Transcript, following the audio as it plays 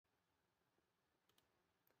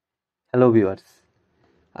Hello viewers,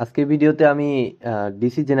 আজকের ভিডিওতে আমি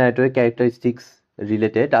ডিসি জেনারেটরের ক্যারেক্টারিস্টিক্স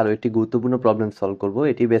রিলেটেড আরও একটি গুরুত্বপূর্ণ প্রবলেম সলভ করব।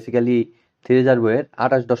 এটি বেসিক্যালি থেরেজার বইয়ের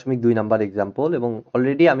 28.2 নাম্বার এক্সাম্পল এবং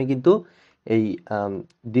অলরেডি আমি কিন্তু এই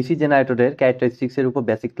ডিসি জেনারেটরের ক্যারেক্টারিস্টিক্সের উপর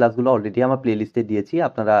বেসিক ক্লাসগুলো অলরেডি আমার প্লেলিস্টে দিয়েছি।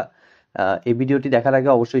 আপনারা এই ভিডিওটি দেখার আগে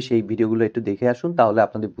অবশ্যই সেই ভিডিওগুলো একটু দেখে আসুন, তাহলে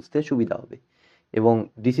আপনাদের বুঝতে সুবিধা হবে। এবং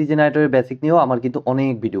ডিসি জেনারেটরের বেসিক নিয়েও আমার কিন্তু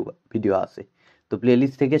অনেক ভিডিও আছে, তো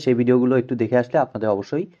প্লেলিস্ট থেকে সেই ভিডিওগুলো একটু দেখে আসলে আপনাদের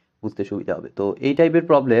অবশ্যই বুঝতে সুবিধা হবে। তো এই টাইপের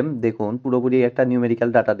প্রবলেম দেখুন, পুরোপুরি একটা নিউমেরিক্যাল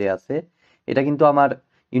ডাটা দেয়া আছে। এটা কিন্তু আমার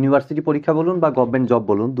ইউনিভার্সিটি পরীক্ষা বলুন বা গভর্নমেন্ট জব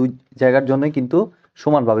বলুন, দুই জায়গার জন্যই কিন্তু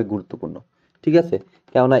সমানভাবে গুরুত্বপূর্ণ। ঠিক আছে,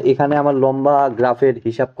 কেননা এখানে আমার লম্বা গ্রাফের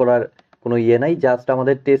হিসাব করার কোনো ইয়ে নাই, জাস্ট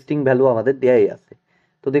আমাদের টেস্টিং ভ্যালু আমাদের দেয়াই আছে।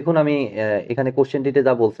 তো দেখুন আমি এখানে কোশ্চেনটিতে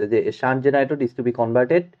যা বলছে যে shunt generator is two B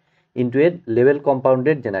converted into a level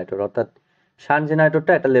compounded generator, অর্থাৎ শান্ট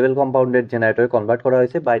জেনারেটরটা একটা লেভেল কম্পাউন্ডেড জেনারেটরে কনভার্ট করা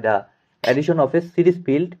হয়েছে by the addition of A series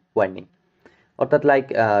field winding. অর্থাৎ লাইক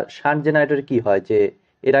শান্ট জেনারেটরে কি হয় যে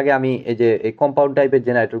এর আগে আমি এই যে এই কম্পাউন্ড টাইপের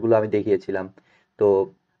জেনারেটরগুলো আমি দেখিয়েছিলাম। তো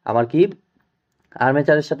আমার কি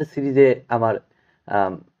আর্মেচারের সাথে সিরিজে আমার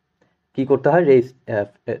কি করতে হয়,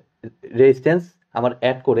 রেজিস্ট্যান্স আমার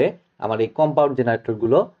অ্যাড করে আমার এই কম্পাউন্ড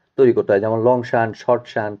জেনারেটরগুলো তৈরি করতে হয়, যেমন লং শান্ট, শর্ট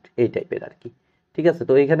শান্ট, এই টাইপের আর কি। ঠিক আছে,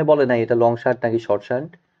 তো এখানে বলে নাই এটা লং শান্ট নাকি শর্ট শান্ট,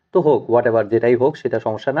 তো হোক হোয়াট এভার, যেটাই হোক সেটা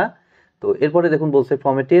সমস্যা না। তো এরপরে দেখুন বলছে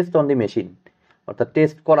from a test on the machine, অর্থাৎ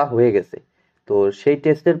টেস্ট করা হয়ে গেছে। তো সেই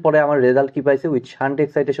টেস্টের পরে আমার রেজাল্ট কি পাইছে, with shunt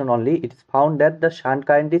excitation only it is found that the shunt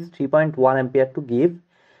current is 3.1 ampere to give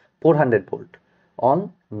 400 volt on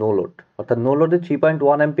no load. অর্থাৎ নো লোডে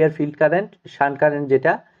 3.1 ampere field current, shunt current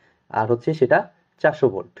যেটা আর হচ্ছে সেটা 400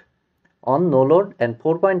 volt on no load, and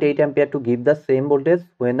 4.8 ampere to give the same voltage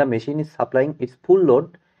when the machine is supplying its full load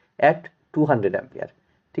at 200 ampere।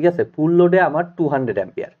 ঠিক আছে, ফুল লোডে আমার 200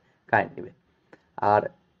 ampere current নেবে, আর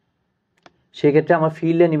সেক্ষেত্রে আমার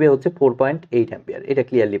ফিল্ডে নিবে হচ্ছে 4.8 অ্যাম্পিয়ার। এটা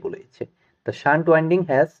ক্লিয়ারলি বলে দিচ্ছে the shunt winding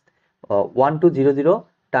has 1200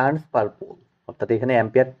 turns per pole, অর্থাৎ এখানে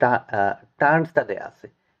অ্যাম্পিয়ার টার্নসটা দেয়া আছে।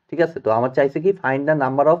 ঠিক আছে, তো আমার চাইছে কি find the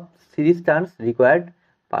number of series turns required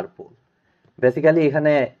per pole. Basically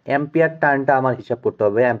এখানে অ্যাম্পিয়ার টার্নটা আমার হিসাব করতে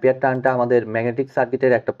হবে। অ্যাম্পিয়ার টার্নটা আমাদের ম্যাগনেটিক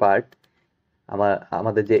সার্কিটের একটা পার্ট।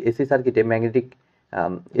 আমাদের যে এসি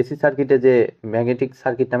সার্কিটে যে ম্যাগনেটিক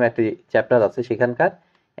সার্কিট নামে একটা চ্যাপ্টার আছে, সেখানকার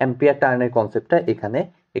অ্যাম্পিয়ার টার্নের কনসেপ্টটা এখানে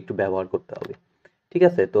একটু ব্যবহার করতে হবে। ঠিক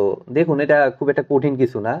আছে, তো দেখুন এটা খুব একটা কঠিন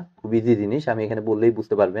কিছু না, খুব ইজি জিনিস, আমি এখানে বললেই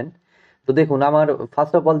বুঝতে পারবেন। তো দেখুন আমার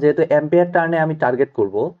ফার্স্ট অফ অল যেহেতু অ্যাম্পিয়ার টার্নে আমি টার্গেট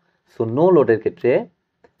করব, সো নো লোডের ক্ষেত্রে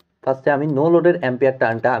ফার্স্টে আমি নো লোডের অ্যাম্পিয়ার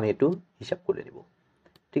টার্নটা আমি একটু হিসাব করে নিব।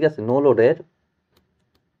 ঠিক আছে, নো লোডের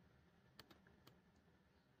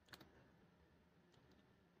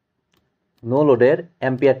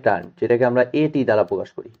অ্যাম্পিয়ার টার্ন, যেটাকে আমরা এটি দ্বারা প্রকাশ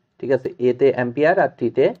করি। ঠিক আছে, এতে অ্যাম্পিয়ার আর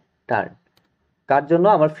টিতে টার্ন। কার জন্য?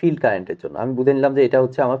 আমার ফিল্ড কারেন্টের জন্য। আমি বুঝে নিলাম যে এটা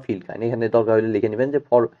হচ্ছে আমার ফিল্ড কারেন্ট। এখানে দরকার হলে লিখে নেবেন যে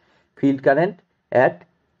for field current at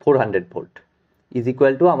 400 volt is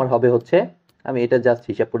equal to আমার হবে হচ্ছে, আমি এটা জাস্ট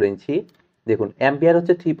হিসাব করে নিচ্ছি। দেখুন অ্যাম্পিয়ার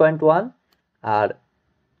হচ্ছে 3.1, আর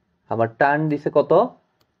আমার টার্ন দিছে কত,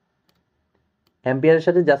 অ্যাম্পিয়ারের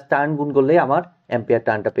সাথে জাস্ট টার্ন গুণ করলেই আমার অ্যাম্পিয়ার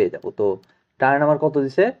টার্নটা পেয়ে যাব। তো টার্ন আমার কত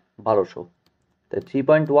দিছে, 1200। তাই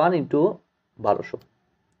 3.1 ইন্টু 1200,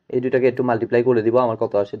 এই দুটাকে একটু মাল্টিপ্লাই করে দিব, আমার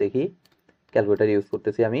কত আসে দেখি। ক্যালকুলেটার ইউজ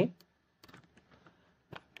করতেছি আমি।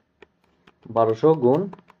 1200 গুণ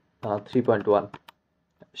 3.1,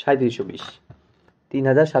 3720,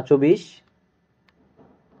 3720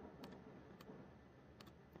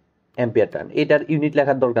 অ্যাম্পিয়ার টার্ন। এটার ইউনিট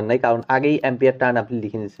লেখার দরকার নাই, কারণ আগেই অ্যাম্পিয়ার টার্ন আপনি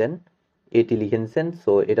লিখে নিচ্ছেন, এটি লিখে নিচ্ছেন।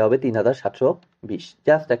 সো এটা হবে 3720,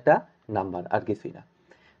 জাস্ট একটা নাম্বার, আর কিছুই না।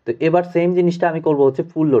 তো এবার সেম জিনিসটা আমি করব হচ্ছে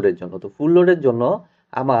ফুল লোডের জন্য। তো ফুল লোডের জন্য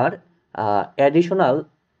আমার অ্যাডিশনাল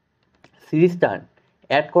সিরিজ টার্ন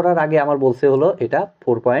অ্যাড করার আগে আমার বলছে হলো এটা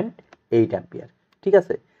 4.8 অ্যাম্পিয়ার। ঠিক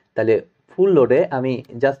আছে, তাহলে ফুল লোডে আমি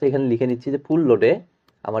জাস্ট এখানে লিখে নিচ্ছি যে ফুল লোডে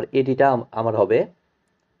আমার এটিটা আমার হবে,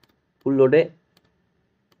 ফুল লোডে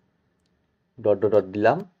ডট ডট ডট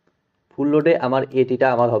দিলাম, ফুল লোডে আমার এটিটা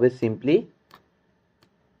আমার হবে সিম্পলি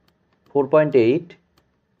 4.8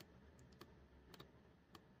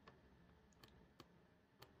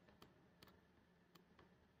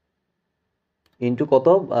 ইন্টু কত,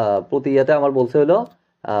 প্রতি ইয়াতে আমার বলছে হলো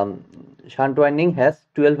শান্ট ওয়াইন্ডিং হ্যাজ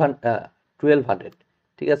 1200।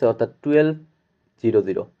 ঠিক আছে, অর্থাৎ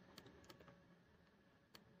 1200,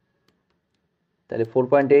 তাহলে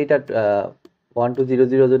 4.8 আর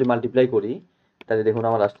 1200 যদি মাল্টিপ্লাই করি, তাহলে দেখুন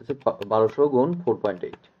আমার আসতেছে 1200 গুণ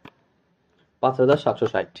 4.8,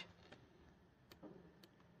 5760।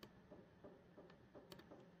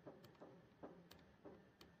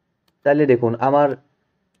 তাহলে দেখুন আমার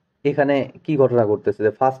এখানে কি ঘটনা ঘটতেছে,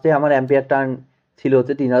 যে ফার্স্টে আমার অ্যাম্পিয়ার টার্ন ছিল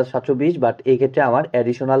হচ্ছে 3720, বাট এই ক্ষেত্রে আমার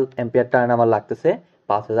অ্যাডিশনাল অ্যাম্পিয়ার টার্ন আমার লাগতেছে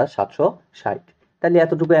 5760। তাহলে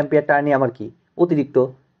এতটুকু অ্যাম্পিয়ার টার্নই আমার কি অতিরিক্ত।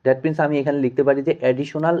 দ্যাট মিনস আমি এখানে লিখতে পারি যে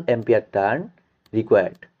additional ampere turn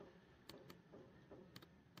required.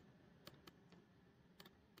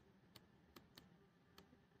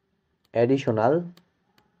 Additional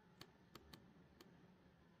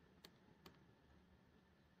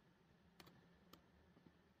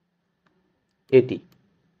এটি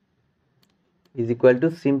ইজ ইকুয়াল টু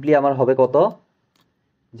সিম্পলি আমার হবে কত,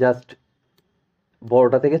 জাস্ট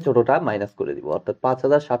বড়টা থেকে ছোটটা মাইনাস করে দিব, অর্থাৎ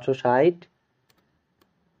 5760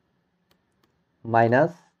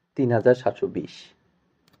 মাইনাস 3720।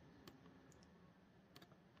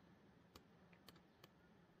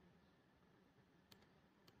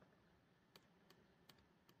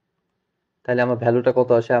 তাহলে আমার ভ্যালুটা কত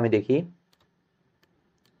আসে আমি দেখি।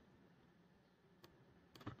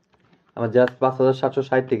 আমার জাস্ট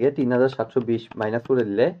 5760 থেকে 3720 মাইনাস করে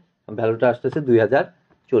দিলে ভ্যালুটা আসতেছে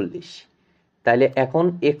 2040। তাইলে এখন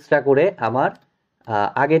এক্সট্রা করে আমার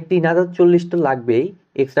আগের 3040 তো লাগবেই,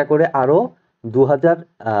 এক্সট্রা করে আরো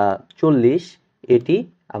 2040 এটি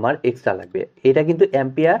আমার এক্সট্রা লাগবে। এটা কিন্তু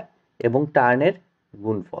অ্যাম্পিয়ার এবং টার্নের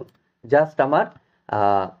গুণফল। জাস্ট আমার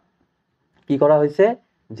কি করা হয়েছে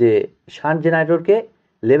যে শান্ট জেনারেটরকে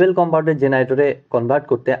লেভেল কনভার্টেড জেনারেটরে কনভার্ট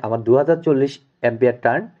করতে আমার 2040 অ্যাম্পিয়ার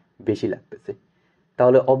টার্ন বেশি লাগতেছে।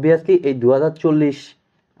 তাহলে অবভিয়াসলি এই 2040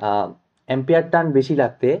 অ্যাম্পিয়ার টার্ন বেশি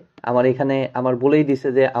লাগতে আমার এখানে আমার বলেই দিছে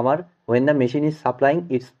যে আমার when the machine is supplying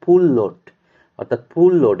its full load, অর্থাৎ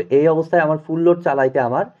ফুল লোড, এই অবস্থায় আমার ফুল লোড চালাইতে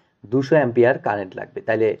আমার 200 অ্যাম্পিয়ার কারেন্ট লাগবে।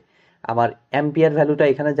 তাইলে আমার অ্যাম্পিয়ার ভ্যালুটা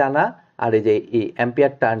এখানে জানা, আর এই যে এই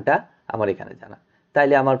অ্যাম্পিয়ার টার্নটা আমার এখানে জানা।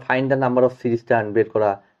 তাইলে আমার find the number of series turn বের করা,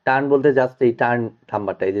 টার্ন বলতে জাস্ট এই টার্ন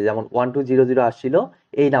নাম্বারটা, এই যে যেমন 1200 আসছিল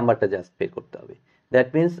এই নাম্বারটা জাস্ট বের করতে হবে। দ্যাট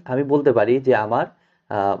মিনস আমি বলতে পারি যে আমার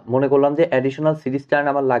মনে করলাম যে অ্যাডিশনাল সিরিজ টার্ন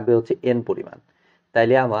আমার লাগবে হচ্ছে এন পরিমাণ।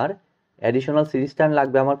 তাইলে আমার অ্যাডিশনাল সিরিজ টার্ন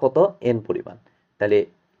লাগবে আমার কত, এন পরিমাণ। তাহলে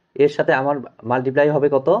এর সাথে আমার মাল্টিপ্লাই হবে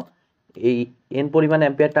কত, এই এন পরিমাণ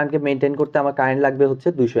অ্যাম্পিয়ার টার্নকে মেনটেন করতে আমার কারেন্ট লাগবে হচ্ছে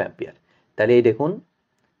 200 অ্যাম্পিয়ার। তাহলে এই দেখুন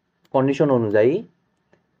কন্ডিশন অনুযায়ী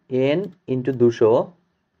এন ইন্টু 200,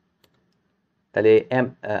 তাহলে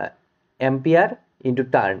অ্যাম্পিয়ার ইন্টু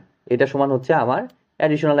টার্ন, এটা সমান হচ্ছে আমার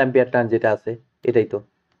অ্যাডিশনাল অ্যাম্পিয়ার টার্ন যেটা আছে এটাই তো,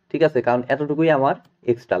 ঠিক আছে, কারণ এতটুকুই আমার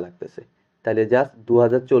এক্সট্রা লাগতেছে। তাহলে just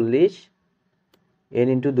 2040 N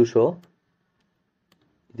into 200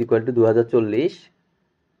 is equal to 2040।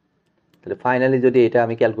 তাহলে ফাইনালি যদি এটা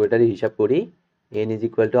আমি ক্যালকুলেটারে হিসাব করি, এন ইজ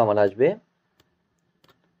ইকুয়াল টু আমার আসবে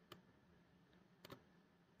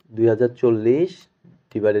 2040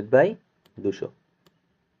 ডিভাইডেড বাই 200।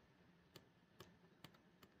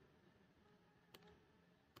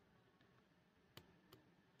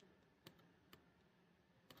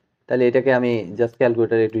 তাহলে এটাকে আমি জাস্ট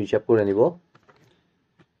ক্যালকুলেটারে একটু হিসাব করে নিব।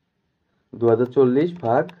 2040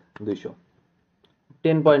 ভাগ 200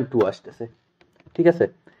 10.2 আসতেছে, ঠিক আছে।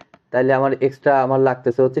 তাহলে আমার এক্সট্রা আমার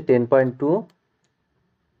লাগতেছে হচ্ছে 10.2।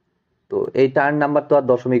 তো এই টার্ন নাম্বার তো আর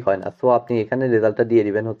দশমিক হয় না, সো আপনি এখানে রেজাল্টটা দিয়ে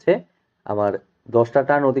দিবেন হচ্ছে আমার 10টা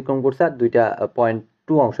টার্ন অতিক্রম করছে আর 2টা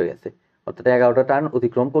 0.2 অংশ গেছে, অর্থাৎ 11টা টার্ন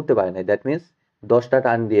অতিক্রম করতে পারে নাই। দ্যাট মিনস 10টা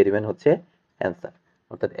টার্ন দিয়ে দিবেন হচ্ছে অ্যান্সার,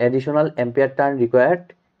 অর্থাৎ additional ampere turn required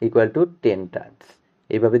equal to 10 turns.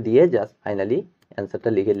 এইভাবে দিয়ে জাস্ট ফাইনালি অ্যান্সারটা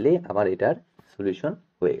লিখে দিলেই আমার এটার সলিউশন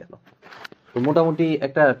হয়ে গেল। তো মোটামুটি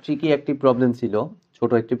একটা ট্রিকি একটি প্রবলেম ছিল,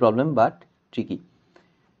 ছোট একটি প্রবলেম বাট ট্রিকি।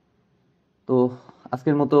 তো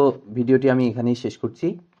আজকের মতো ভিডিওটি আমি এখানেই শেষ করছি।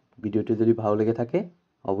 ভিডিওটি যদি ভালো লেগে থাকে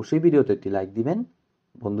অবশ্যই ভিডিওতে একটি লাইক দিবেন,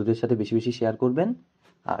 বন্ধুদের সাথে বেশি বেশি শেয়ার করবেন,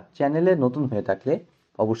 আর চ্যানেলে নতুন হয়ে থাকলে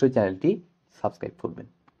অবশ্যই চ্যানেলটি সাবস্ক্রাইব করবেন।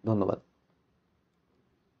 ধন্যবাদ।